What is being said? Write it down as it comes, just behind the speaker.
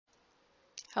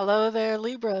Hello there,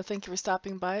 Libra. Thank you for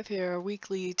stopping by for your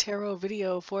weekly tarot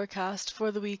video forecast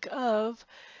for the week of,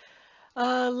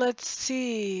 let's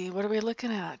see, what are we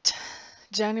looking at?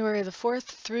 January the 4th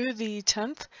through the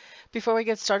 10th. Before we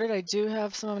get started, I do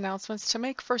have some announcements to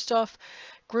make. First off,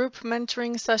 group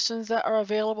mentoring sessions that are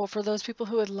available for those people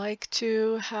who would like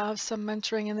to have some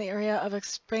mentoring in the area of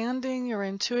expanding your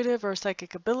intuitive or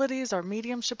psychic abilities or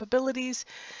mediumship abilities.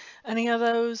 Any of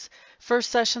those. First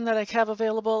session that I have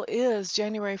available is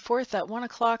January 4th at 1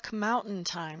 o'clock Mountain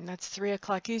Time. That's 3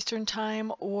 o'clock Eastern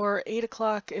Time or 8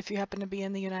 o'clock if you happen to be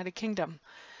in the United Kingdom.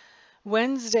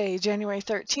 Wednesday, January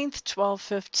 13th,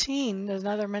 12:15,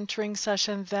 another mentoring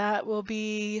session that will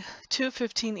be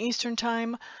 2:15 Eastern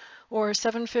Time or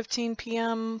 7:15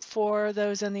 p.m. for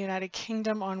those in the United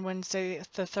Kingdom on Wednesday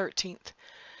the 13th.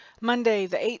 Monday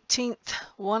the 18th,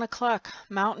 1 o'clock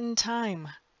Mountain Time.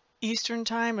 Eastern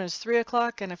Time is 3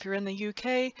 o'clock, and if you're in the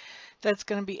UK, that's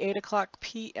going to be 8 o'clock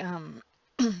p.m.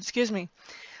 Excuse me.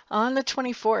 On the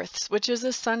 24th, which is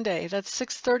a Sunday, that's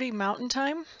 6:30 Mountain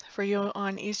Time. For you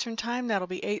on Eastern Time, that'll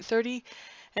be 8:30.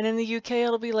 And in the UK,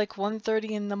 it'll be like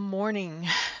 1:30 in the morning.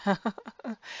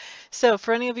 So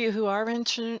for any of you who are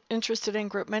interested in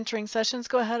group mentoring sessions,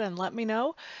 go ahead and let me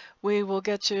know. We will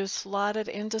get you slotted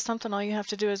into something. All you have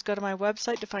to do is go to my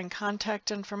website to find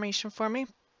contact information for me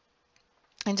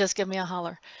and just give me a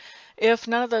holler. If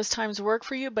none of those times work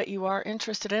for you, but you are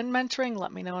interested in mentoring,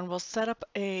 let me know and we'll set up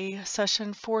a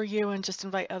session for you and just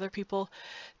invite other people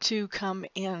to come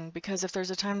in, because if there's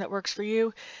a time that works for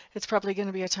you, it's probably going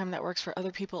to be a time that works for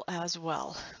other people as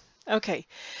well. Okay,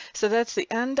 so that's the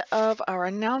end of our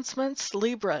announcements.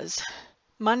 Libras,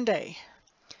 Monday,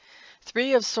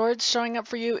 Three of Swords showing up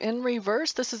for you in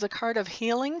reverse. This is a card of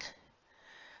healing.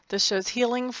 This shows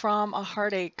healing from a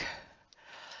heartache.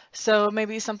 So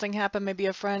maybe something happened, maybe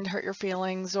a friend hurt your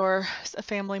feelings or a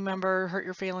family member hurt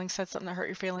your feelings, said something that hurt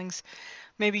your feelings.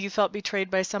 Maybe you felt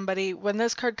betrayed by somebody. When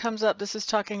this card comes up, this is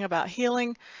talking about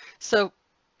healing. So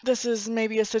this is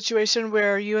maybe a situation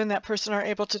where you and that person are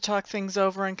able to talk things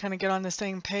over and kind of get on the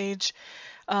same page.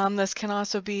 This can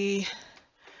also be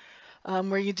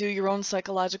where you do your own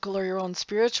psychological or your own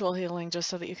spiritual healing just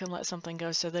so that you can let something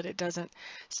go so that it doesn't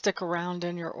stick around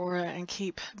in your aura and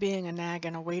keep being a nag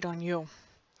and a weight on you.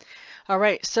 All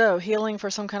right, so healing for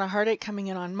some kind of heartache coming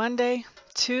in on Monday.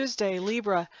 Tuesday,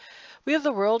 Libra, we have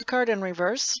the World card in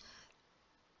reverse.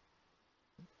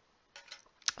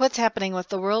 What's happening with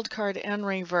the World card in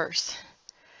reverse?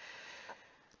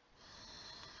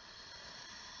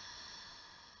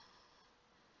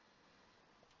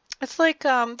 It's like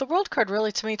the World card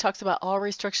really, to me, talks about all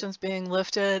restrictions being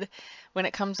lifted. When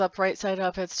it comes up right side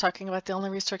up, it's talking about the only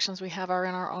restrictions we have are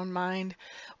in our own mind.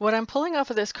 What I'm pulling off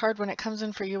of this card when it comes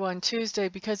in for you on Tuesday,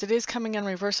 because it is coming in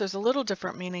reverse, there's a little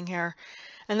different meaning here.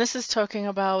 And this is talking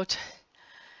about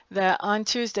that on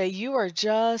Tuesday, you are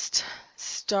just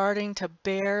starting to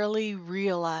barely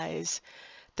realize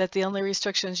that the only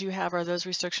restrictions you have are those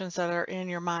restrictions that are in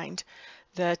your mind.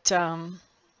 That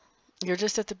you're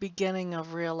just at the beginning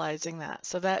of realizing that.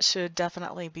 So that should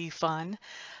definitely be fun.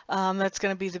 That's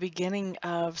going to be the beginning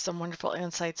of some wonderful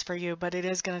insights for you, but it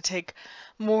is going to take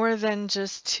more than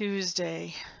just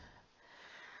Tuesday.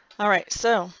 All right,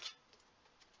 so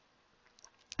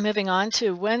moving on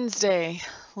to Wednesday.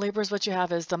 Libras, what you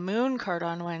have is the Moon card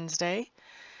on Wednesday.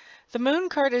 The Moon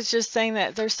card is just saying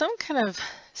that there's some kind of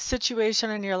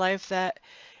situation in your life that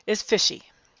is fishy,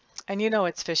 and you know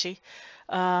it's fishy.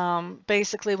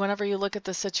 Basically, whenever you look at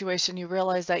the situation, you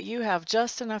realize that you have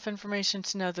just enough information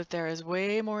to know that there is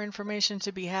way more information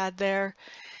to be had there,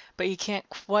 but you can't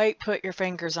quite put your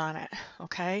fingers on it,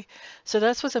 okay? So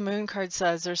that's what the Moon card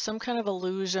says. There's some kind of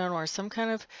illusion or some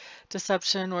kind of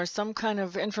deception or some kind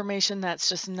of information that's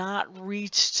just not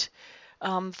reached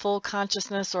full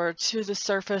consciousness or to the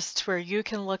surface to where you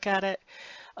can look at it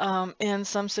in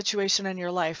some situation in your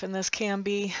life. And this can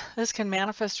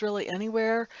manifest really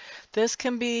anywhere. This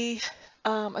can be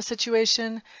a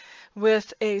situation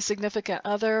with a significant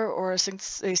other or a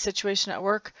situation at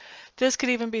work. This could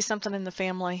even be something in the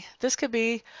family. This could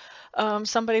be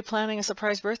somebody planning a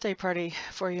surprise birthday party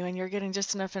for you and you're getting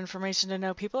just enough information to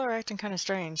know people are acting kind of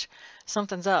strange.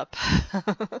 Something's up,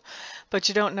 but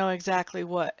you don't know exactly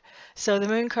what. So the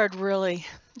Moon card really,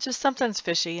 just something's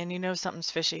fishy and you know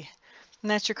something's fishy. And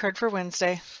that's your card for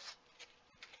Wednesday.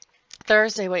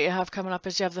 Thursday, what you have coming up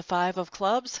is you have the Five of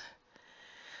Clubs.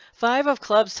 Five of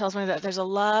Clubs tells me that there's a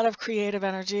lot of creative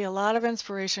energy, a lot of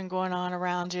inspiration going on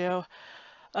around you.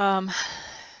 When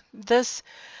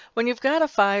you've got a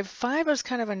five is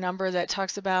kind of a number that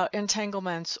talks about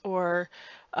entanglements or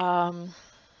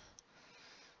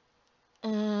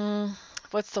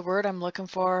what's the word I'm looking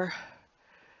for?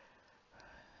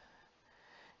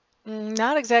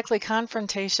 Not exactly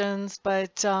confrontations,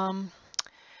 but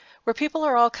where people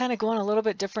are all kind of going a little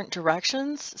bit different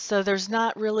directions. So there's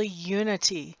not really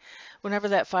unity whenever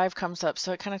that 5 comes up.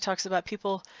 So it kind of talks about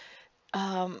people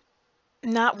um,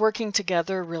 not working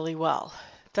together really well.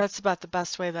 That's about the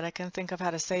best way that I can think of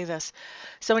how to say this.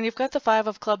 So when you've got the 5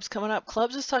 of clubs coming up,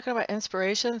 clubs is talking about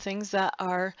inspiration, things that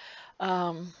are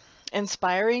um,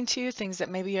 inspiring to you, things that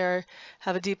maybe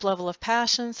have a deep level of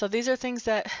passion. So these are things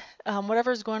that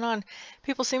whatever's going on,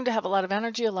 people seem to have a lot of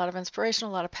energy, a lot of inspiration,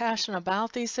 a lot of passion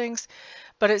about these things,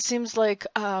 but it seems like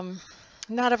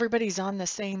not everybody's on the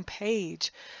same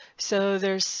page. So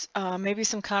there's maybe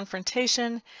some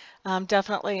confrontation,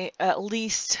 definitely at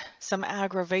least some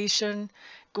aggravation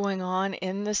going on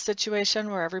in this situation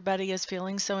where everybody is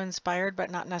feeling so inspired, but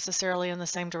not necessarily in the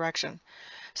same direction.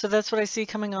 So that's what I see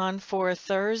coming on for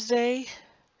Thursday.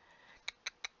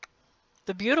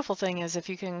 The beautiful thing is if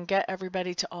you can get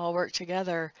everybody to all work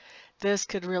together, this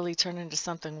could really turn into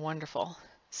something wonderful.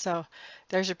 So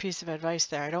there's your piece of advice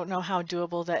there. I don't know how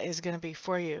doable that is going to be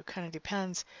for you. Kind of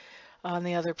depends on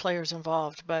the other players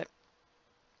involved, but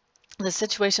the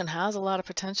situation has a lot of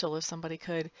potential if somebody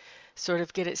could sort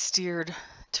of get it steered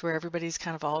to where everybody's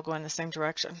kind of all going the same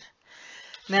direction.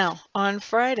 Now, on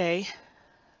Friday,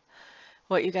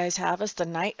 what you guys have is the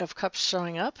Knight of Cups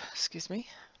showing up. Excuse me.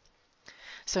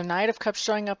 So Knight of Cups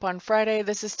showing up on Friday.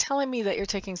 This is telling me that you're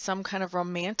taking some kind of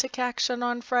romantic action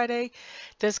on Friday.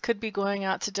 This could be going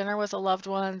out to dinner with a loved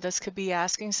one. This could be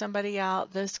asking somebody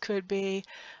out. This could be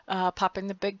popping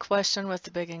the big question with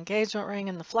the big engagement ring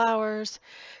and the flowers.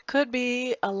 Could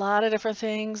be a lot of different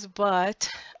things, but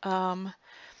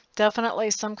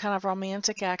definitely some kind of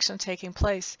romantic action taking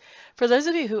place. For those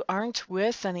of you who aren't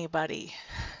with anybody,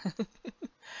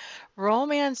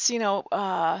 romance,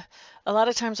 a lot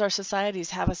of times our societies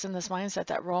have us in this mindset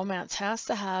that romance has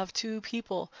to have 2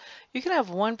 people. You can have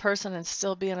one person and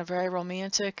still be in a very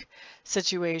romantic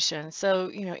situation. So,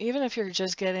 even if you're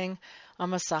just getting a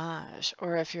massage,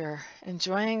 or if you're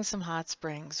enjoying some hot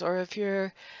springs, or if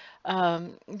you're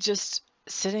just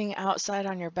sitting outside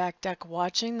on your back deck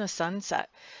watching the sunset,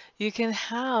 you can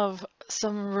have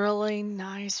some really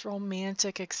nice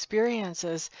romantic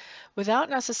experiences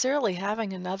without necessarily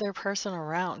having another person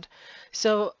around.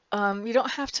 So you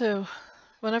don't have to,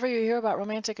 whenever you hear about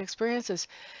romantic experiences,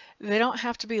 they don't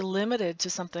have to be limited to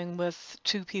something with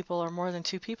 2 people or more than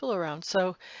 2 people around.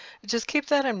 So just keep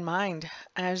that in mind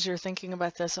as you're thinking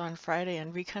about this on Friday,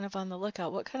 and be kind of on the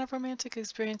lookout. What kind of romantic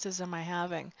experiences am I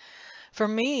having? For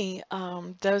me,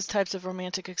 those types of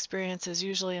romantic experiences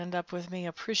usually end up with me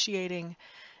appreciating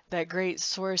that great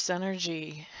source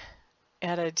energy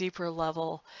at a deeper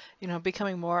level,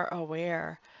 becoming more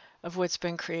aware of what's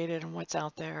been created and what's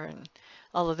out there and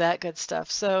all of that good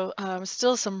stuff. So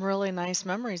still some really nice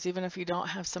memories, even if you don't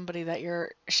have somebody that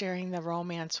you're sharing the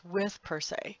romance with per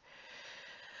se.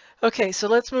 Okay, so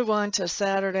let's move on to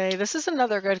Saturday. This is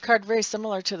another good card, very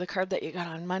similar to the card that you got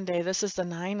on Monday. This is the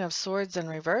 9 of Swords in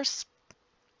reverse.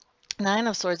 9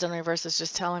 of Swords in reverse is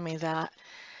just telling me that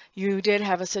you did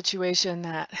have a situation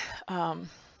that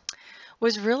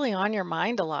was really on your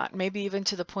mind a lot, maybe even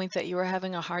to the point that you were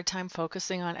having a hard time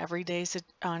focusing on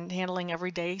handling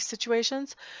everyday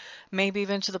situations, maybe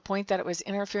even to the point that it was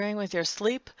interfering with your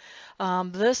sleep.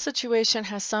 This situation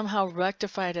has somehow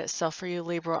rectified itself for you,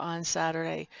 Libra, on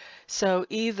Saturday. So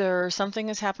either something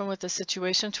has happened with the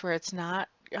situation to where it's not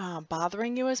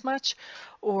bothering you as much,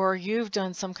 or you've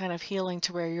done some kind of healing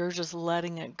to where you're just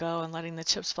letting it go and letting the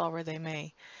chips fall where they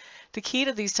may. The key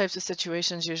to these types of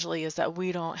situations usually is that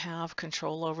we don't have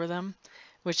control over them,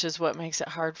 which is what makes it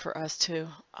hard for us to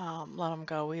let them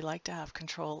go. We like to have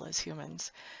control as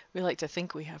humans. We like to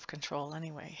think we have control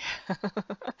anyway.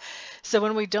 So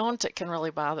when we don't, it can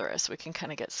really bother us. We can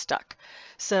kind of get stuck.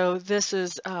 So this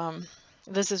is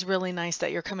really nice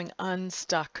that you're coming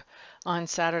unstuck on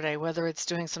Saturday, whether it's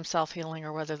doing some self-healing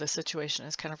or whether the situation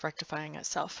is kind of rectifying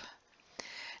itself.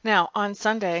 Now, on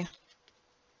Sunday,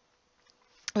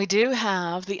 we do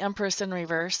have the Empress in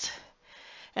reverse,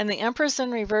 and the Empress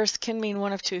in reverse can mean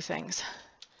one of 2 things.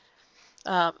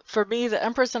 For me, the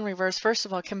Empress in reverse, first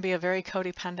of all, can be a very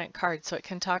codependent card, so it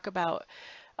can talk about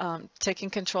taking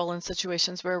control in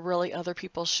situations where really other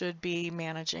people should be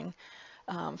managing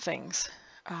things.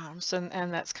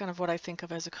 And that's kind of what I think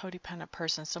of as a codependent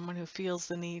person, someone who feels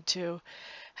the need to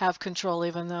have control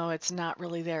even though it's not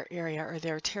really their area or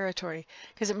their territory,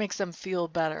 because it makes them feel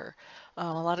better.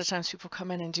 A lot of times people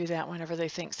come in and do that whenever they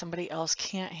think somebody else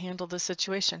can't handle the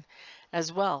situation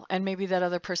as well. And maybe that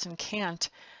other person can't,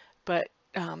 but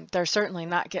they're certainly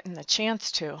not getting the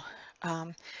chance to.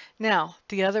 Now,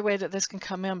 the other way that this can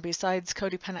come in, besides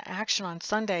codependent action on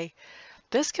Sunday,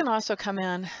 this can also come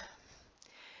in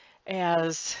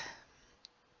as,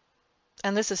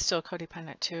 and this is still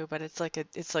codependent too, but it's like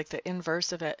it's like the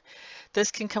inverse of it.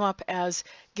 This can come up as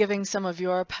giving some of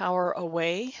your power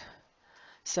away.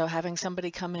 So having somebody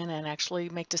come in and actually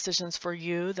make decisions for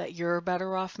you that you're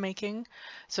better off making.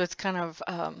 So it's kind of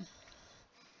the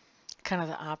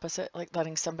opposite, like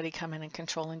letting somebody come in and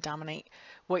control and dominate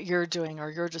what you're doing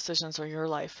or your decisions or your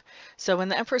life. So when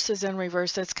the Empress is in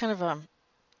reverse, that's kind of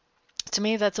to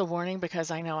me, that's a warning, because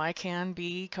I know I can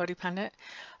be codependent.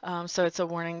 So it's a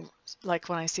warning, like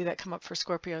when I see that come up for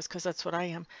Scorpios, because that's what I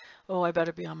am. Oh, I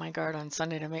better be on my guard on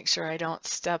Sunday to make sure I don't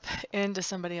step into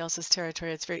somebody else's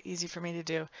territory. It's very easy for me to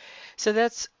do. So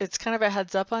it's kind of a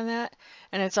heads up on that.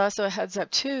 And it's also a heads up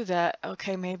too that,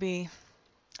 okay, maybe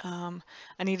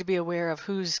I need to be aware of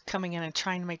who's coming in and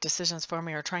trying to make decisions for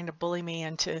me or trying to bully me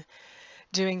into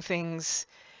doing things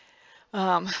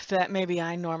that maybe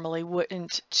I normally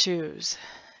wouldn't choose.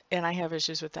 And I have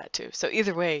issues with that too. So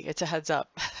either way, it's a heads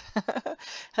up.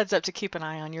 Heads up to keep an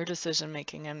eye on your decision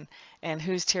making and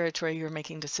whose territory you're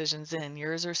making decisions in,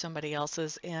 yours or somebody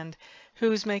else's, and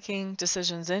who's making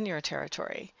decisions in your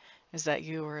territory. Is that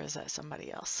you or is that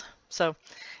somebody else? So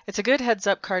it's a good heads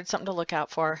up card, something to look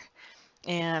out for.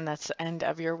 And that's the end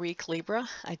of your week, Libra.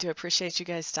 I do appreciate you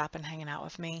guys stopping, hanging out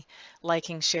with me,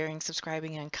 liking, sharing,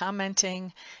 subscribing, and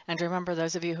commenting. And remember,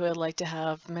 those of you who would like to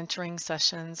have mentoring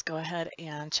sessions, go ahead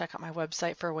and check out my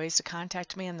website for ways to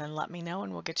contact me, and then let me know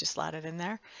and we'll get you slotted in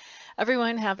there.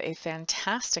 Everyone have a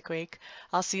fantastic week.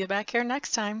 I'll see you back here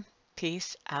next time.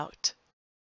 Peace out.